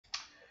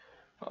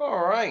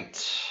All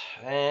right,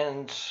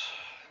 and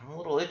I'm a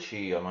little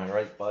itchy on my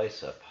right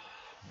bicep.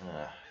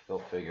 Go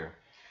figure.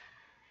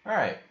 All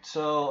right,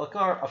 so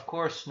of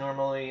course,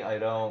 normally I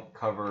don't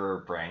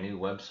cover brand new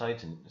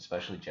websites and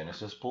especially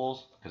Genesis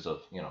pools because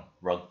of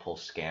rug pull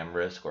scam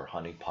risk or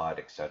honeypot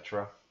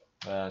etc.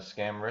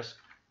 Scam risk.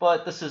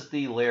 But this is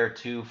the layer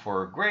 2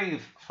 for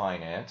Grave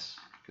Finance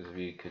because if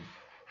you could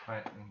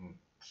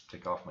just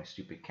take off my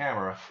stupid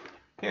camera.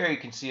 Here you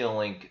can see a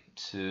link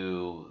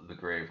to the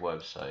Grave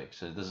website.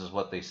 So this is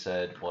what they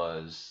said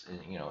was,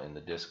 in the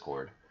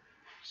Discord.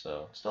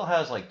 So it still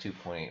has like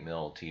 2.8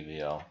 mil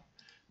TVL,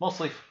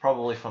 mostly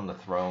probably from the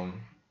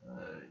Throne,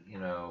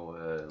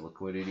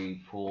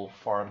 liquidity pool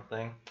farm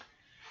thing.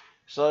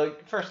 So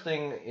first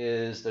thing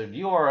is the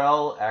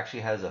URL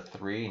actually has a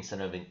 3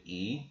 instead of an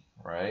E,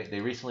 right? They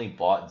recently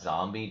bought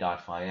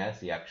zombie.finance,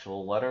 the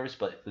actual letters,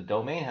 but the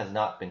domain has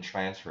not been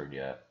transferred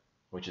yet,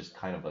 which is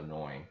kind of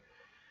annoying.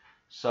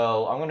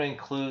 So I'm going to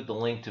include the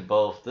link to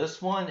both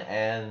this one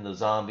and the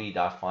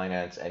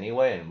zombie.finance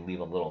anyway and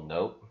leave a little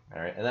note.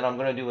 All right, and then I'm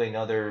going to do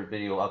another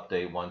video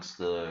update once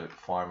the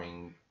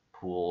farming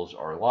pools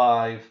are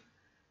live.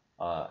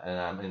 And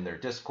I'm in their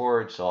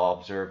Discord, so I'll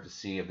observe to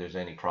see if there's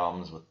any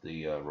problems with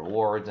the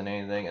rewards and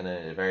anything. And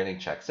then if everything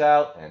checks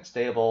out and it's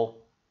stable,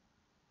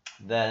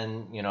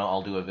 then,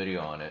 I'll do a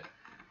video on it.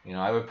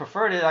 I would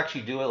prefer to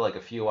actually do it like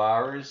a few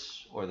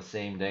hours or the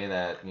same day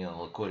that, the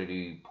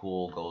liquidity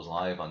pool goes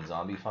live on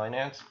Zombie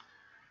Finance.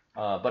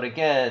 But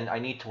again, I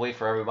need to wait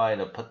for everybody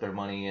to put their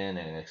money in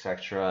and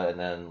etc. and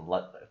then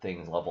let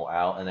things level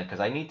out. And then because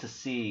I need to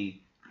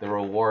see the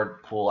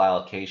reward pool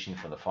allocation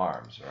for the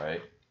farms,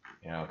 right?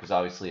 Because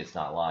obviously it's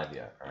not live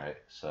yet, right?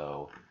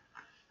 So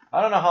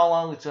I don't know how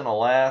long it's going to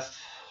last.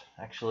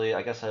 Actually,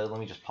 I guess let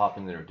me just pop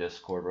into their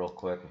Discord real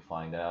quick and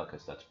find out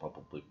because that's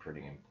probably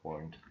pretty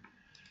important.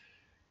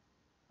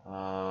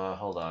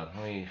 Hold on.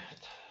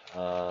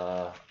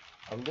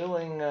 I'm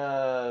doing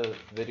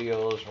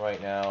videos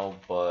right now,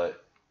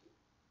 but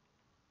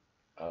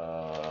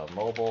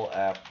mobile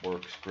app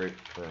works great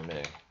for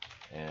me,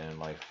 and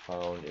my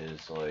phone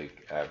is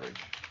like average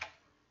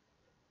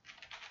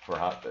for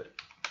Hotbit.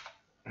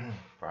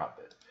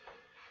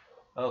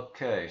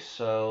 Okay,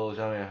 so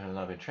Zombie has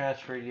not been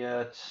transferred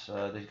yet.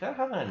 They gotta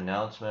have an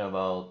announcement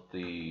about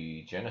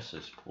the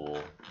Genesis pool,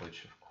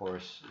 which of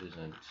course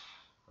isn't.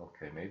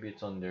 Okay, maybe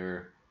it's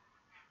under.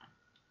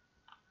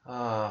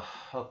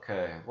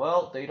 Okay.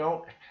 Well, they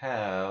don't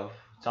have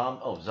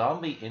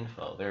zombie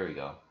info. There we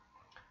go.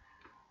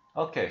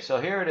 Okay, so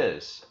here it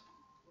is.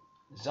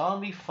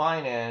 Zombie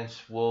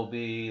Finance will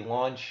be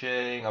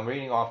launching. I'm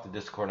reading off the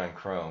Discord on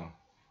Chrome.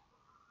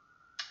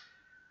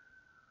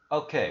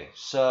 Okay,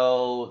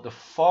 so the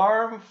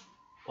farm.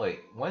 Wait,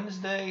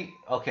 Wednesday.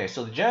 Okay,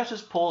 so the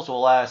Genesis pools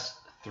will last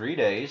 3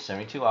 days,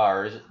 72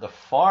 hours. The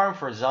farm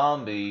for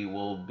Zombie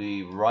will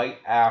be right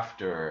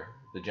after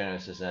the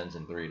Genesis ends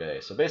in 3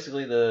 days. So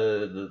basically,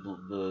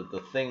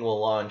 the thing will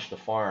launch. The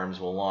farms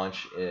will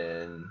launch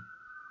in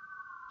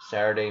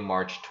Saturday,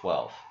 March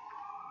 12th.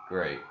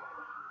 Great.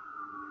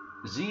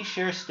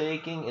 ZSHARE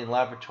staking in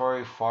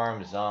laboratory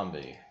farm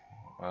Zombie.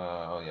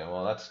 Oh yeah,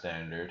 well that's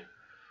standard.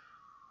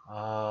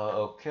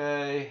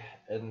 Okay,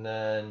 and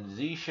then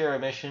ZSHARE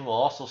emission will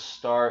also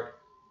start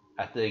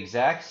at the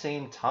exact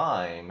same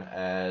time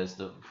as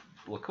the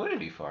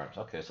liquidity farms.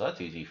 Okay, so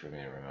that's easy for me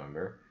to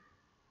remember.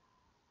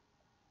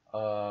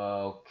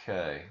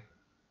 Okay.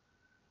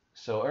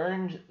 So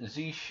earned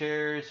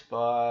ZSHARES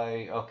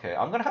by... Okay,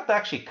 I'm going to have to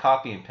actually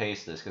copy and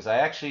paste this because I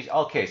actually...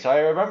 Okay, so I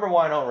remember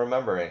why I don't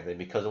remember anything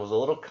because it was a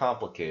little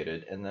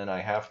complicated and then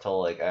I have to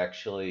like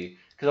actually...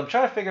 Because I'm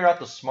trying to figure out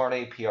the smart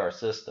APR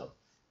system.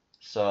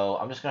 So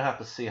I'm just going to have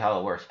to see how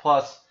it works.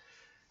 Plus,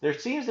 there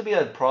seems to be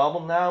a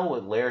problem now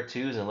with layer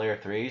 2s and layer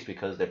 3s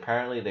because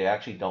apparently they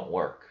actually don't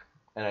work.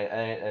 And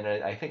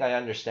I think I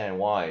understand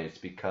why. It's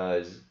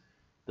because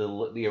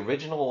the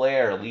original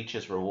layer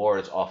leeches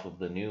rewards off of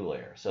the new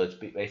layer. So it's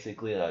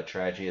basically a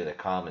tragedy of the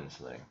commons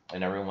thing.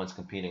 And everyone's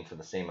competing for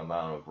the same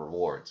amount of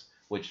rewards,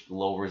 which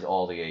lowers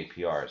all the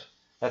APRs.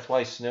 That's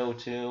why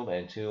SnowTube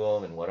and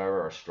Tuum and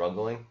whatever are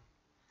struggling.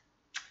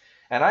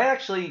 And I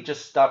actually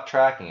just stopped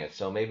tracking it,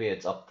 so maybe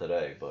it's up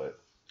today, but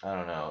I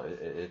don't know.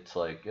 It's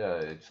like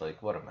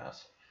what a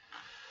mess.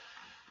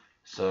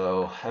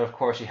 So, and of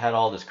course, you had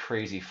all this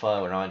crazy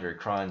fun with Andre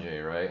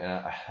Cronje, right? And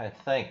I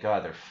thank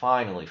God they're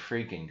finally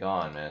freaking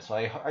gone, man. So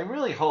I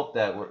really hope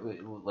that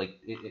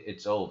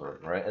it's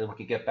over, right? And we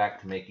can get back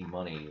to making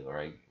money,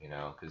 right?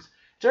 Because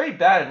it's already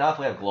bad enough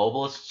we have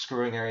globalists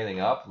screwing everything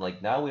up.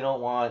 Like now we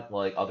don't want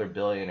like other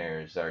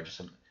billionaires that are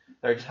just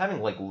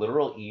having like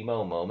literal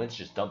emo moments,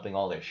 just dumping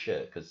all their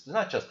shit. Because it's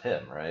not just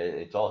him, right?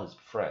 It's all his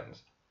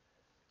friends.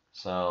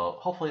 So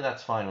hopefully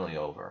that's finally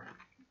over.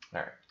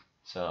 All right.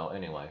 So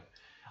anyway.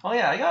 Oh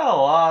yeah, I got a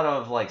lot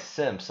of like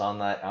simps on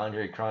that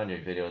Andre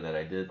Cronje video that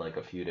I did like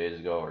a few days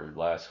ago or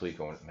last week.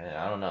 Or man,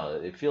 I don't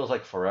know. It feels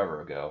like forever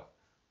ago.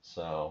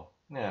 So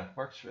yeah,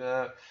 works.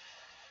 But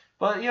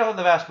the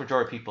vast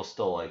majority of people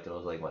still liked it. It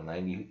was like what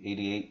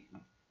 88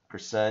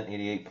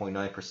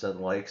 88.9%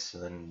 likes,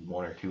 and then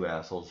 1 or 2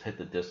 assholes hit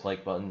the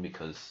dislike button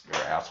because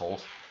they're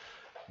assholes,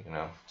 you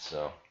know.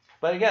 So,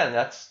 but again,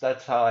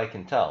 that's how I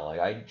can tell.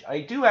 Like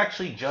I do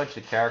actually judge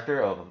the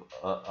character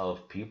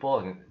of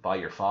people by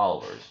your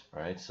followers,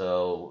 right?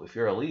 So if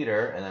you're a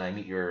leader and then I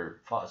meet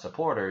your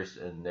supporters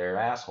and they're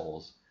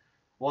assholes,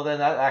 well then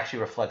that actually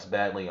reflects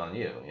badly on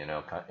you, you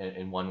know,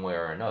 in one way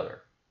or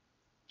another.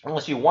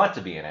 Unless you want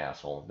to be an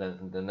asshole,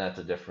 then that's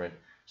a different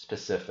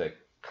specific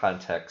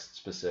context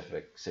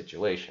specific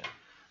situation.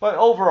 But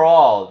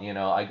overall, you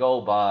know, I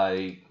go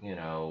by,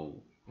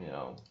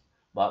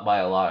 by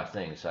a lot of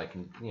things. So I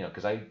can,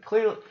 because I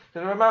clearly,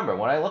 because remember,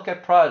 when I look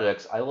at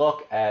projects, I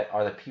look at,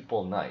 are the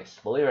people nice?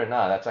 Believe it or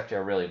not, that's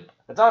actually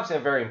it's obviously a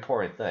very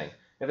important thing.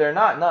 If they're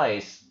not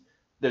nice,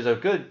 there's a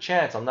good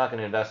chance I'm not going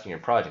to invest in your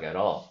project at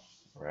all,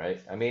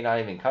 right? I may not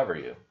even cover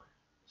you.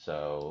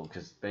 So,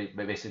 because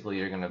basically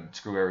you're going to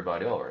screw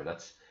everybody over.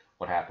 That's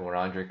what happened with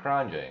Andre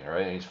Cronje,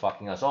 right? And he's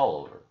fucking us all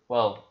over.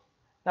 Well,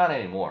 not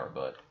anymore,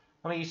 but,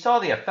 I mean, you saw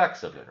the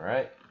effects of it,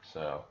 right?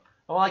 So,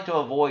 I would like to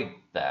avoid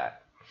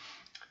that.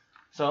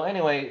 So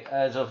anyway,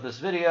 as of this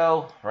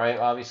video, right,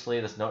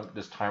 obviously this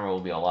timer will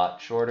be a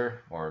lot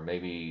shorter, or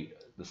maybe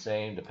the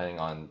same, depending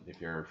on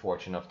if you're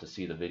fortunate enough to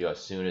see the video as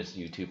soon as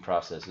YouTube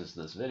processes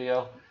this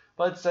video.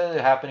 But it's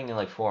happening in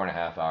like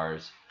 4.5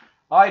 hours.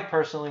 I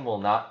personally will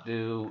not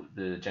do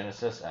the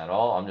Genesis at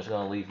all. I'm just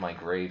going to leave my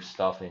Grave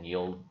stuff in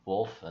Yield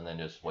Wolf and then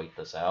just wait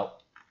this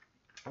out.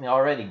 I mean,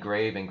 already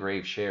Grave and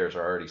Grave shares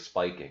are already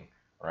spiking,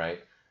 right?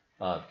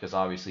 Because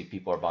obviously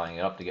people are buying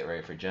it up to get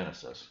ready for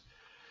Genesis.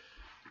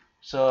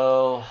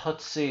 So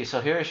let's see.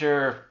 So here's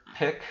your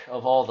pick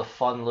of all the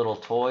fun little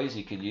toys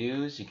you could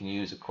use. You can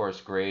use, of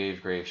course, Grave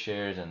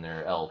shares and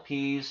their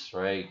LPs,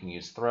 right? You can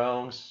use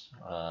Thrones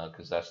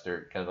because that's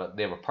their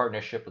they have a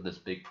partnership with this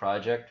big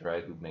project,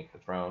 right? Who make the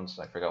Thrones.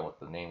 I forgot what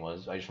the name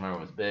was. I just remember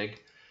it was big.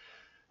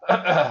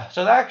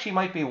 So that actually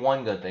might be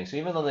one good thing. So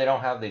even though they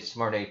don't have the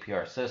smart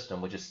APR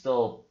system, which is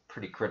still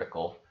pretty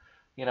critical,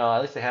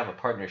 at least they have a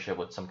partnership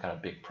with some kind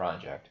of big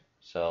project.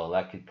 So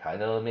that could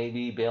kind of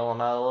maybe bail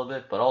them out a little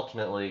bit. But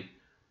ultimately,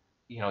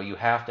 you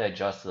have to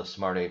adjust to the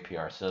smart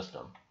APR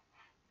system.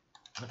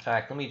 In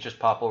fact, let me just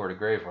pop over to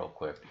Grave real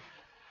quick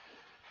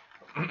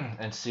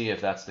and see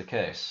if that's the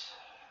case.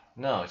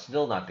 No, it's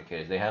still not the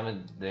case. They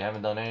haven't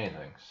done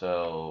anything.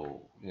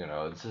 So,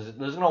 this is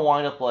going to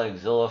wind up like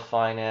Zilla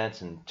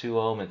Finance and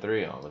 2Ohm and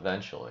 3Ohm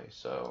eventually.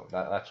 So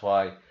that's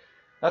why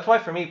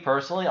for me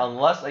personally,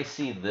 unless I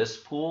see this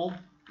pool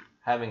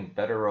having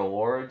better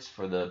rewards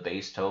for the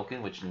base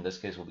token, which in this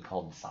case will be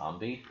called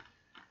Zombie,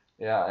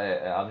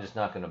 yeah, I'm just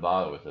not going to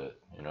bother with it.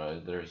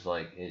 There's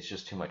it's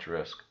just too much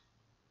risk.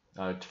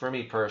 For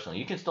me personally,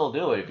 you can still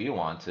do it if you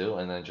want to,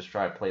 and then just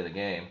try to play the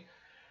game.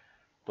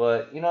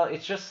 But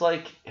it's just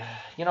I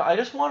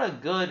just want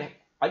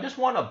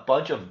a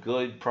bunch of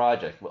good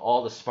projects with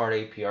all the smart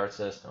APR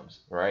systems,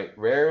 right?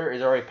 Rare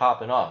is already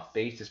popping off.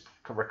 Base is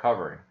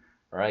recovering.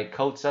 Right,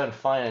 Code 7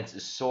 Finance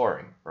is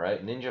soaring.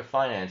 Right, Ninja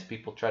Finance,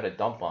 people try to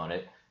dump on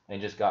it and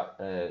just got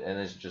and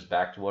it's just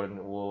back to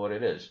what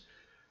it is.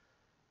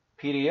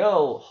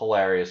 PDO,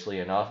 hilariously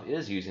enough,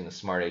 is using the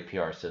smart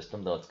APR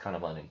system, though it's kind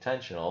of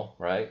unintentional.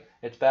 Right,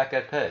 it's back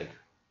at peg.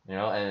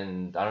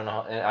 And I don't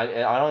know.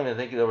 I don't even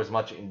think there was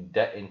much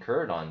debt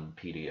incurred on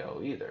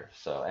PDO either.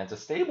 So, and it's a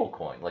stable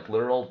coin, like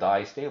literal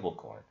DAI stable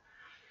coin.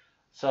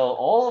 So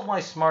all of my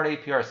smart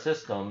APR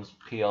systems,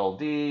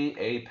 PLD,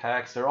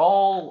 Apex, they're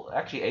all,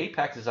 actually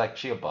Apex is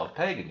actually above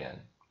peg again.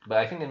 But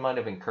I think it might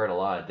have incurred a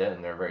lot of debt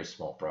and they're very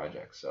small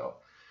projects. So,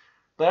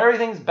 but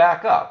everything's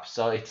back up.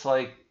 So it's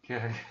like,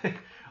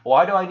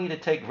 why do I need to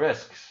take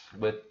risks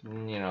with,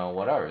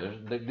 whatever?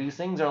 These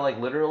things are like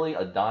literally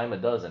a dime a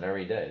dozen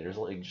every day. There's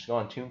just go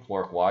on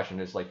ToonFork Watch and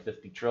there's like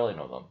 50 trillion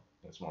of them.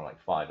 It's more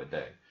like 5 a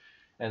day.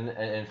 And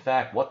in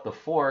fact,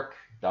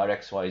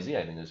 whatthefork.xyz,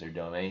 I think is their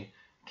domain,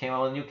 came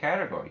out with a new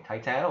category,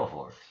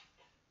 Titanoforks.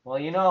 Well,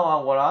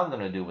 what I'm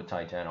going to do with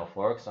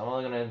Titanoforks. I'm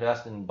only going to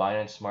invest in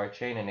Binance Smart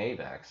Chain and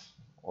Avax.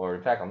 Or,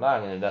 in fact, I'm not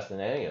going to invest in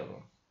any of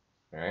them.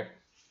 Right?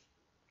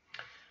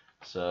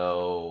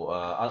 So,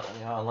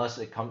 unless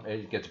it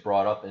gets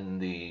brought up in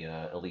the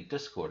Elite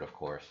Discord, of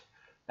course.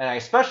 And I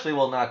especially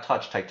will not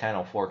touch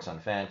Titanoforks on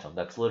Phantom.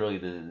 That's literally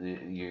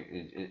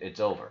it's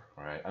over.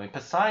 Right? I mean,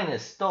 Poseidon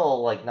is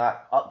still,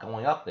 not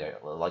going up there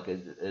like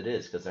it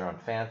is because they're on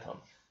Phantom.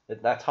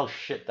 That's how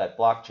shit that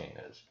blockchain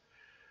is.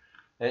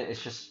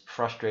 It's just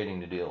frustrating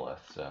to deal with.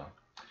 So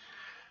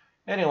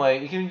anyway,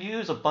 you can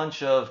use a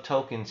bunch of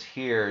tokens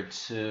here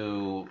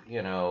to,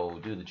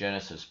 do the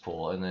Genesis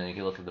pool, and then you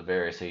can look at the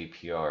various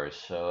APRs.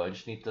 So I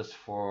just need this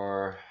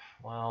for,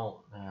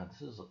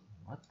 this is,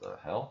 what the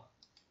hell?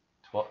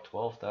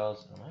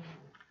 12,000.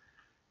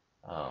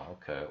 Oh,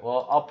 okay.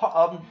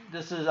 Well,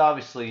 this is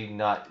obviously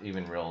not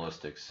even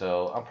realistic.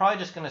 So I'm probably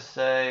just gonna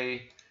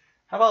say,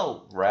 how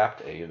about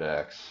wrapped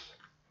AVAX?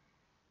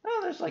 Oh,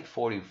 there's like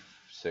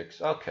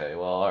 46. Okay,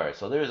 well, all right.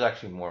 So there's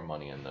actually more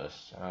money in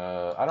this.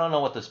 I don't know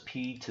what this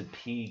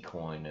P2P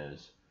coin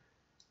is.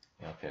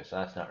 Okay, so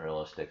that's not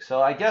realistic.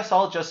 So I guess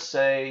I'll just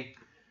say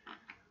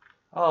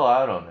Oh,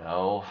 I don't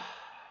know.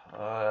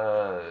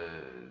 Uh,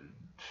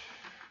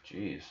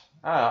 Jeez.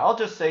 I'll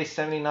just say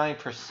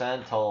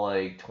 79% to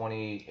like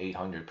 2,800%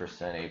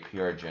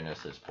 APR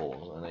Genesis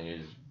pools, and then you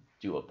just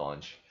do a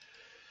bunch.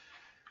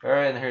 All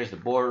right, and here's the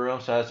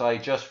boardroom. So as I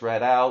just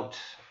read out,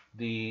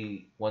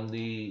 when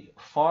the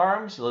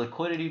farms, the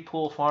liquidity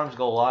pool farms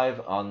go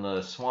live on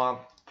the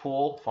swamp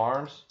pool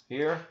farms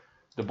here,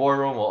 the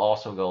boardroom will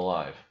also go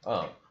live.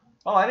 Oh,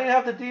 I didn't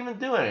have to even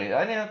do anything.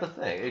 I didn't have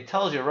to think. It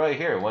tells you right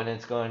here when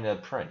it's going to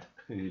print.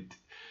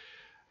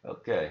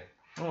 Okay.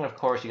 And of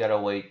course, you gotta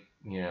wait,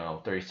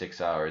 36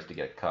 hours to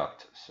get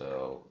cucked.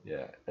 So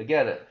yeah,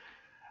 again,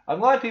 I'm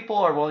glad people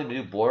are willing to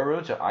do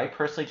boardrooms. So I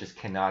personally just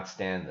cannot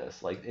stand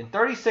this. Like in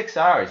 36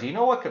 hours, you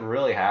know what could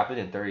really happen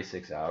in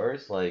 36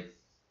 hours? Like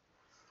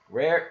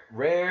rare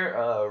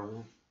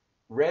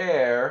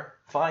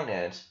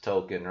finance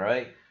token,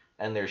 right?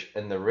 And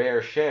the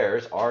rare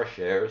shares, our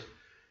shares,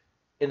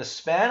 in the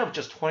span of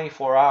just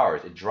 24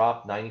 hours, it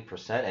dropped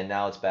 90%, and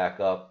now it's back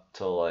up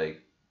to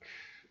like,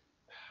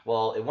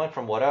 well, it went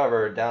from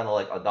whatever down to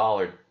like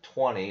 $1.20,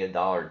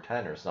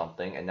 $1.10 or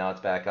something, and now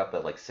it's back up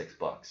at like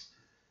 $6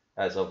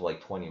 as of like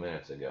 20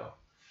 minutes ago.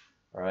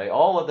 All right,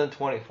 all within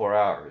 24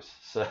 hours.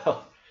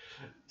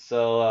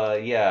 So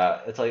yeah,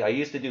 it's like I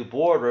used to do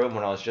boardroom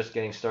when I was just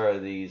getting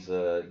started these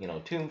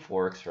tomb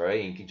forks,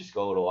 right? You can just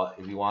go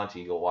to, if you want to,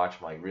 you go watch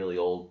my really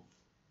old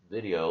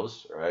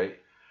videos, right?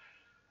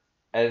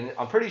 And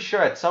I'm pretty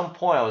sure at some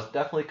point I was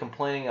definitely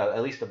complaining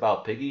at least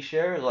about piggy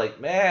shares.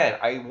 Like, man,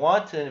 I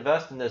want to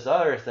invest in this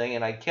other thing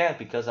and I can't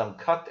because I'm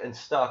cucked and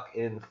stuck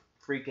in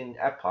freaking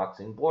epochs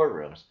in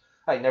boardrooms.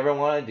 I never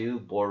want to do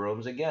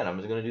boardrooms again. I'm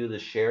just going to do the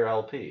share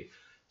LP.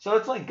 So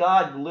it's like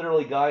God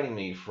literally guiding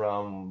me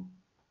from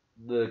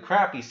the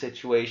crappy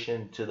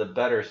situation to the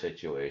better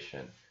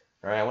situation.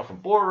 Right? I went from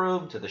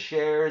boardroom to the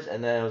shares,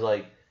 and then it was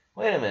like,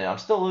 wait a minute, I'm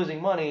still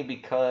losing money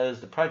because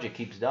the project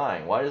keeps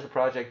dying. Why does the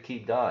project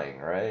keep dying,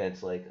 right?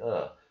 It's like,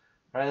 ugh.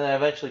 Right, and then I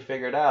eventually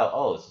figured out,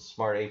 oh, it's a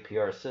smart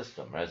APR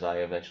system, as I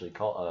eventually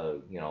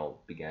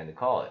began to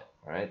call it,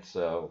 right?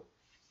 So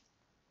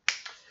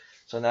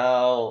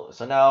now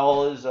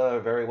all is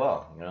very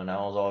well. Now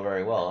all is all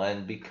very well.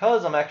 And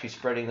because I'm actually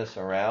spreading this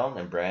around,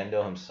 and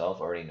Brando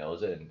himself already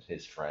knows it, and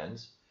his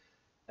friends,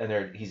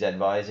 and he's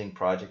advising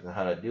projects on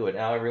how to do it.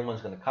 Now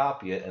everyone's going to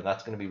copy it, and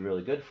that's going to be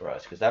really good for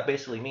us because that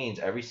basically means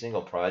every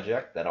single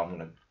project that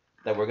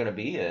we're going to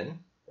be in,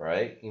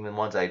 right? Even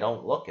ones I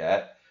don't look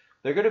at,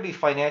 they're going to be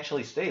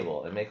financially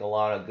stable and make a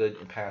lot of good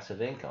and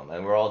passive income,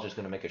 and we're all just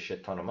going to make a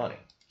shit ton of money.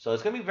 So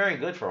it's going to be very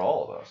good for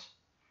all of us,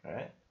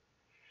 right?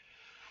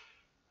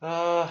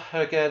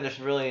 Again, there's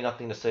really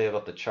nothing to say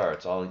about the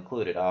charts. I'll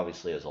include it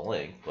obviously as a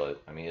link,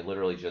 but I mean, it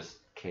literally just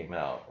came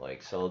out.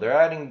 Like, so they're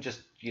adding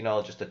just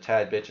a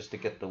tad bit just to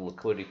get the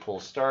liquidity pool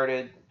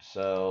started.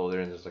 So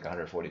there's like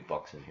 140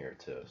 bucks in here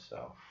too.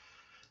 So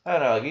I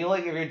don't know.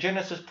 If you're a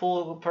Genesis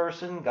pool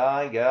person,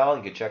 guy, gal,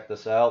 you can check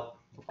this out.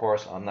 Of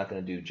course, I'm not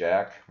gonna do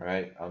jack,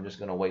 right? I'm just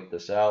gonna wait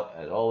this out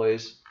as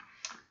always.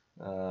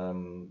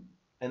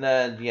 And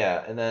then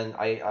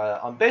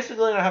I'm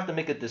basically gonna have to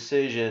make a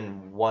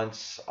decision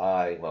once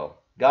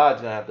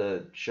God's gonna have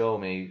to show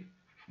me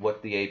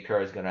what the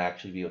APR is gonna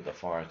actually be with the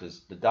farms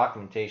because the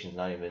documentation's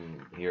not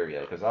even here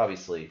yet. Because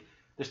obviously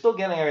they're still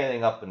getting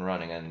everything up and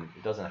running, and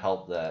it doesn't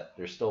help that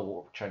they're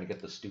still trying to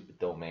get the stupid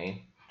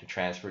domain to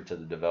transfer to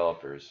the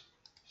developers.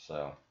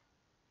 So,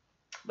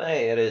 but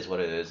hey, it is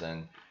what it is,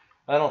 and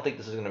I don't think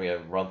this is gonna be a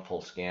rug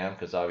pull scam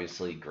because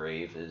obviously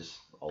Grave is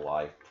a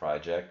live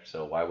project,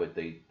 so why would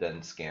they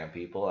then scam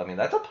people? I mean,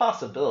 that's a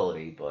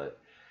possibility, but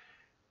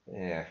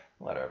yeah,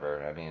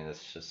 whatever. I mean,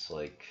 it's just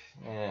like,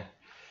 I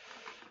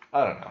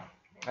don't know.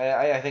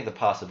 I think the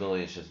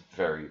possibility is just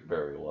very,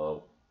 very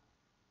low,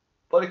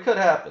 but it could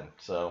happen.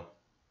 So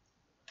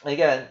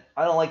again,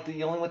 I don't like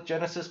dealing with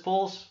Genesis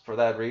pools for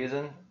that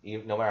reason,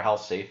 no matter how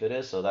safe it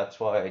is. So that's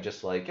why I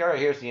just like, all right,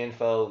 here's the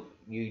info.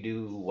 You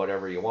do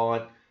whatever you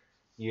want.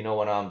 You know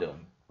what I'm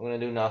doing. I'm going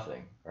to do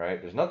nothing, right?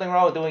 There's nothing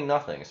wrong with doing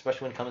nothing,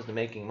 especially when it comes to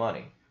making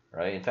money,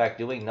 right? In fact,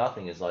 doing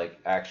nothing is like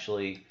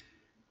actually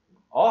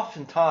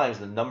oftentimes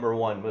the number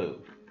one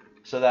move.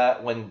 So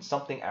that when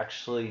something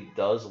actually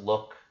does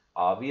look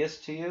obvious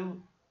to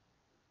you,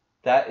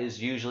 that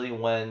is usually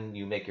when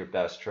you make your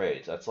best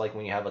trades. That's like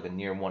when you have like a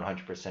near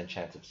 100%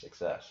 chance of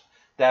success.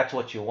 That's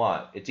what you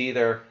want. It's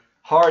either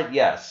hard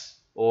yes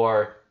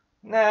or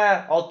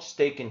nah, I'll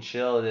stake and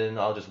chill and then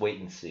I'll just wait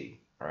and see,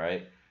 all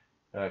right?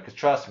 Because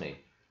trust me,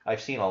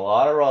 I've seen a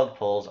lot of rug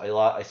pulls.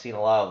 I've seen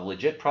a lot of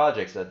legit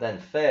projects that then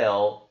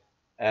fail,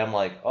 and I'm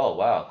like, oh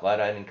wow, glad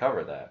I didn't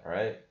cover that,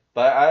 right?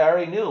 But I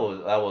already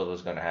knew that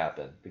was going to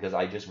happen because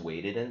I just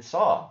waited and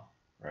saw,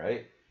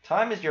 right?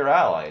 Time is your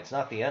ally; it's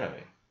not the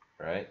enemy,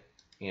 right?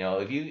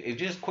 If you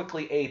just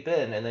quickly ape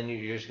in, and then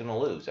you're just going to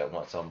lose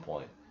at some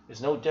point. It's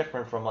no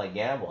different from like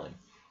gambling.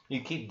 You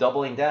keep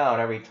doubling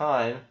down every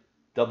time,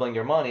 doubling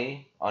your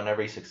money on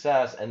every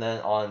success, and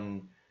then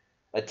on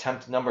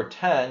attempt number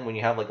 10, when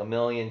you have like $1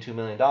 million, $2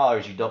 million,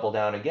 you double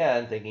down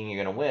again thinking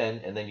you're going to win,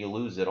 and then you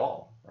lose it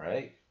all,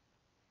 right?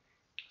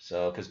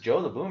 So, because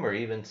Joe the Boomer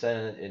even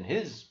said in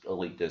his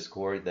elite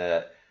Discord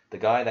that the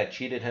guy that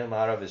cheated him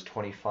out of his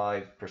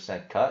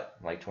 25% cut,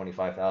 like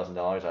 $25,000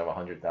 out of a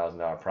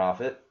 $100,000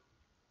 profit,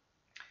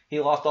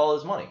 he lost all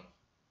his money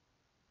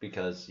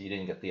because he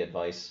didn't get the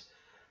advice,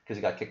 because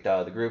he got kicked out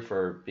of the group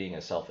for being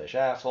a selfish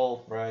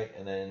asshole, right?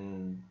 And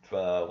then,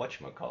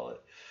 whatchamacallit?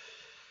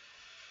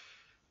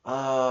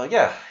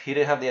 Yeah, he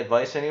didn't have the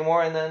advice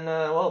anymore, and then,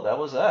 well, that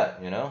was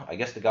that, you know? I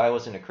guess the guy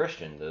wasn't a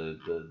Christian,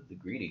 the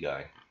greedy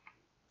guy.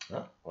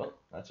 Oh, well,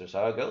 that's just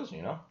how it goes,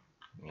 you know?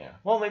 Yeah.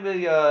 Well,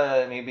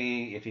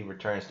 maybe if he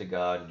returns to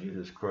God,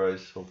 Jesus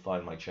Christ, he'll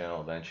find my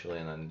channel eventually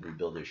and then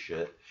rebuild his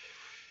shit.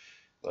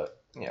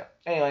 But, yeah.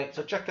 Anyway,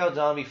 so check out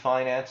Zombie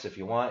Finance if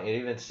you want. It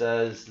even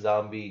says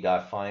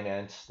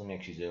zombie.finance. Let me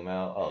actually zoom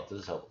out. Oh,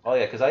 this is helpful. Oh,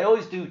 yeah, because I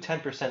always do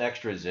 10%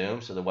 extra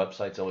zoom, so the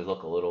websites always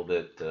look a little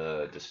bit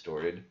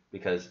distorted.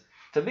 Because,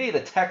 to me,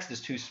 the text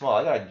is too small.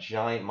 I got a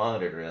giant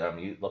monitor that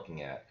I'm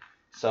looking at.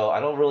 So I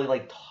don't really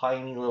like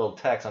tiny little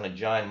text on a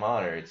giant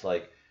monitor. It's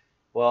like,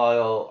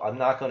 well, I'm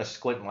not going to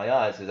squint my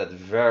eyes because that's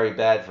very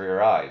bad for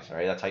your eyes,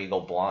 right? That's how you go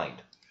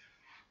blind,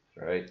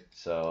 right?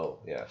 So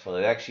yeah, so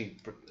they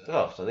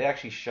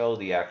actually show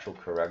the actual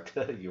correct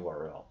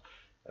URL.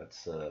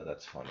 That's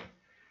funny.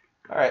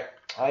 All right,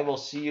 I will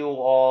see you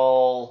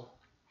all.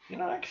 You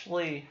know,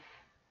 actually,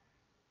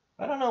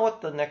 I don't know what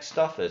the next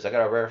stuff is. I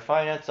got a rare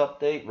finance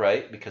update,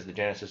 right? Because the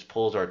Genesis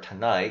pulls are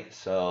tonight,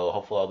 so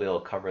hopefully I'll be able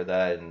to cover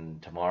that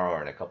tomorrow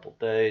or in a couple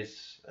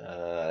days.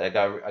 I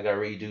got to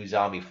redo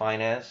Zombie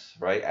Finance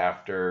right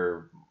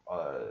after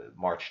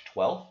March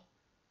 12th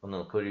when the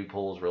liquidity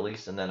pool is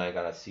released, and then I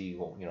got to see,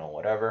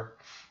 whatever.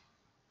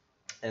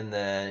 And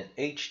then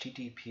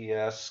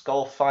HTTPS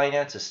Skull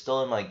Finance is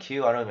still in my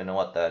queue. I don't even know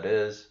what that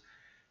is.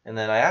 And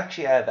then I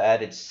actually have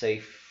added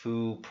Safe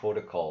Foo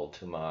Protocol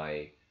to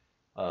my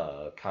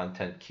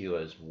content queue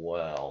as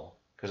well,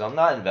 because I'm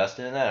not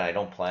invested in that and I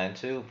don't plan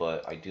to,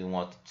 but I do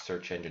want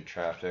search engine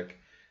traffic.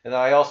 And then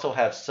I also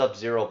have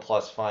Sub-Zero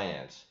Plus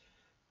Finance,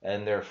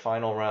 and their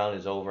final round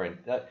is over, and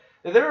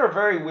they're a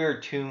very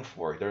weird tune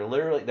for it.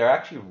 They're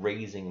actually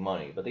raising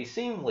money, but they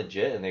seem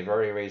legit, and they've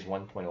already raised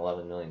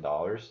 $1.11 million.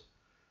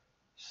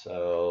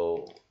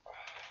 So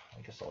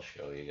I guess I'll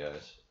show you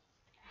guys.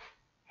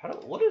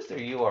 What is their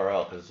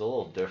URL? Because it's a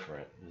little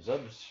different.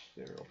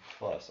 Sub-Zero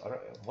Plus.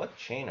 What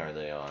chain are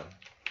they on?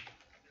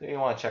 So you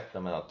want to check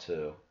them out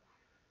too.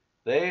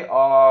 They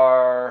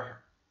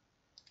are.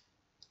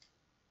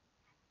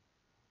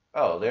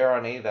 Oh, they're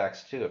on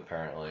Avax too,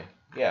 apparently.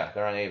 Yeah,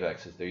 they're on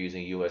Avax. They're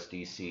using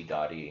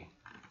USDC.E.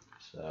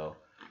 So,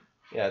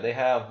 yeah, they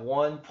have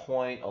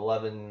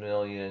 1.11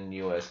 million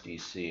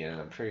USDC, and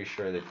I'm pretty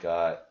sure they've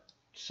got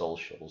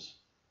socials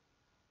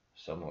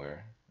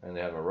somewhere. And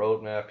they have a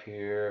roadmap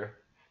here.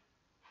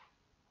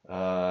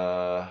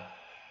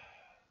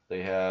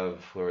 They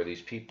have where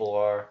these people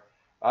are.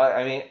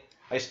 I mean,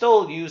 I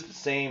still use the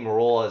same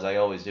rule as I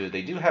always do.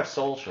 They do have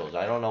socials.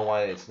 I don't know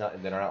why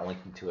they're not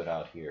linking to it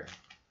out here.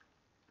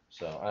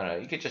 So I don't know.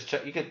 You could just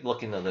check. You could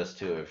look into this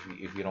too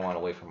if you don't want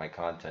to wait for my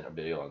content or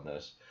video on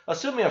this.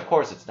 Assuming, of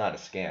course, it's not a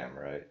scam,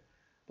 right?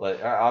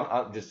 But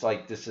I'm just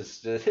like, this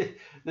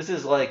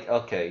is like,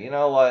 okay, you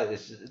know what?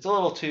 It's a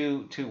little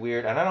too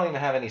weird, and I don't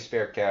even have any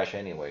spare cash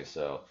anyway.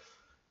 So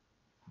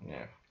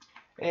yeah.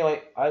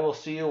 Anyway, I will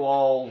see you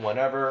all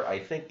whenever. I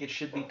think it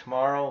should be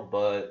tomorrow,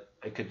 but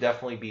it could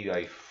definitely be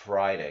by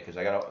Friday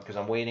because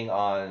I'm waiting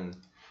on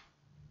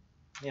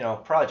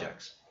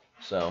projects.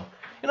 So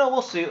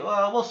we'll see.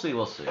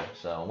 We'll see.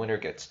 So winner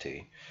gets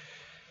tea.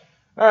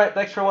 All right,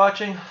 thanks for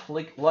watching.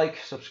 Like,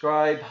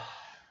 subscribe,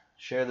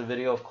 share the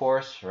video, of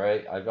course.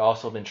 Right. I've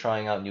also been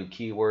trying out new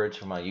keywords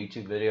for my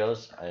YouTube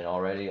videos, and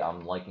already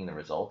I'm liking the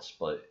results.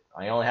 But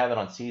I only have it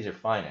on Caesar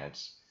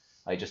Finance.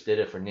 I just did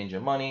it for Ninja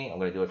Money. I'm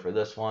going to do it for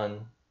this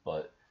one.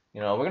 But,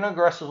 we're going to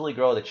aggressively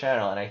grow the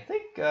channel. And I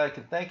think I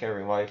can thank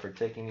everybody for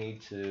taking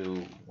me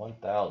to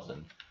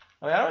 1,000.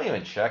 I mean, I don't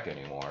even check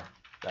anymore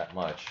that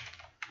much.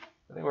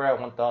 I think we're at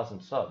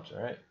 1,000 subs,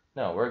 right?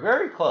 No, we're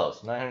very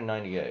close,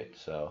 998.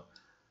 So,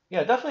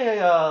 yeah,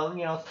 definitely,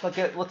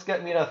 let's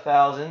get me to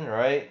 1,000,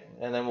 right?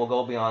 And then we'll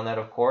go beyond that,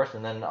 of course.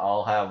 And then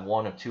I'll have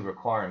one of two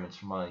requirements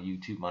for my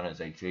YouTube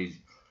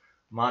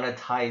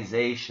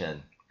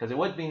monetization. Because it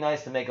would be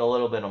nice to make a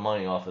little bit of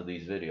money off of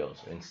these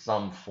videos in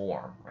some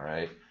form,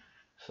 right?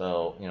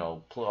 So,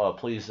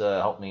 please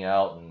help me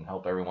out and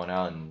help everyone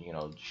out and,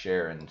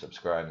 share and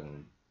subscribe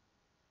and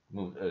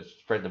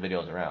spread the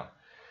videos around.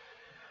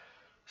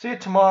 See you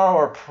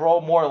tomorrow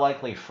or more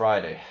likely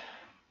Friday.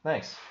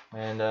 Thanks.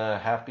 And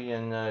happy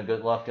and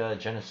good luck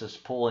Genesis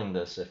pulling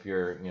this if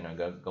you're,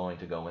 going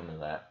to go into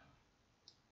that.